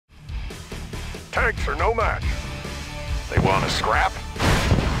Tanks are no match. They want to scrap?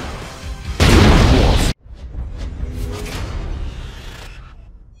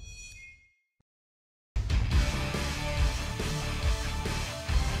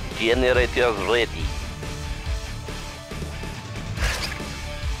 Generators ready.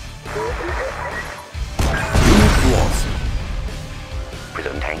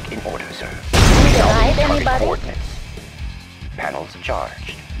 Prism tank in order, sir. Right, anybody? Coordinates. Panels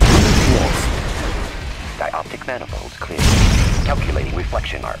charged. Dioptic manifolds clear. Calculating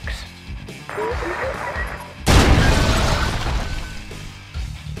reflection arcs.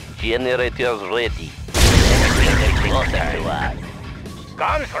 Generators ready. Closer to us.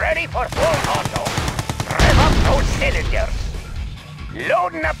 Guns ready for full auto. Rev up those cylinders.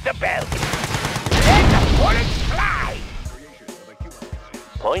 Loading up the belt. Let the bullets fly.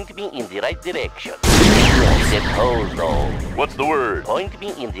 Point me in the right direction. Get hose zone. What's the word? Point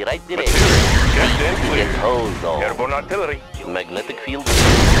me in the right direction. Checked and Get clear. hose zone. Airborne artillery. Magnetic field.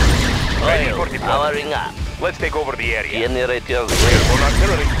 Ready for Oil deployment. powering up. Let's take over the area. Generators Airborne ready.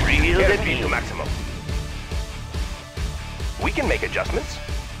 artillery. Real Airspeed deal. to maximum. We can make adjustments.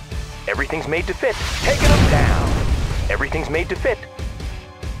 Everything's made to fit. Taking them down. Everything's made to fit.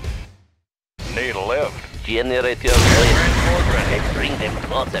 Need a lift. Generators ready. Let's bring them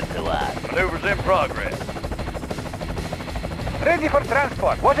closer to us. Maneuvers in progress. Ready for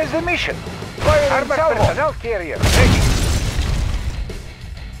transport. What is the mission? Armored personnel carrier. Ready.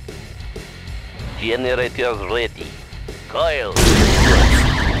 Generators ready. Coil.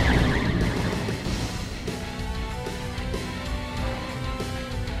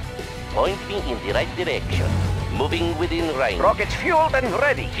 Point me in the right direction. Moving within range. Rockets fueled and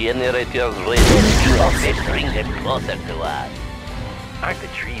ready. Generators ready. Let's bring them closer to us. Aren't the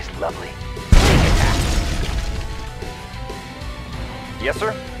trees lovely? Yes,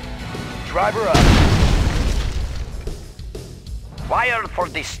 sir. Driver up. Wired for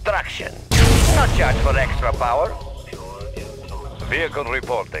destruction. Not charged for extra power. Vehicle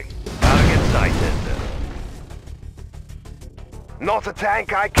reporting. Target sighted. Not a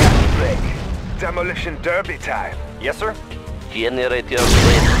tank I can't break. Demolition derby time. Yes, sir. Generators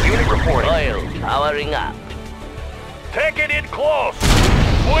ready. Unit reporting. Oil powering up. Take it in close.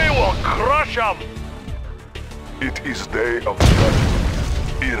 We will crush them. It is day of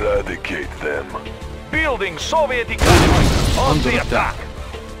judgment. Eradicate them. Building Soviet economy. On the attack.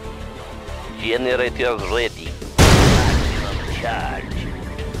 Generators ready. Charge.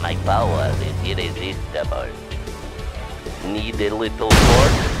 My power is irresistible. Need a little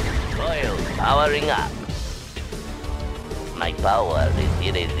force? Oil powering up. My power is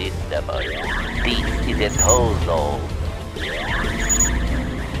irresistible. This is a tow zone.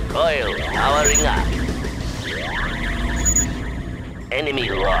 Coil powering up. Enemy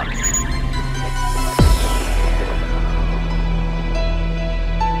locked.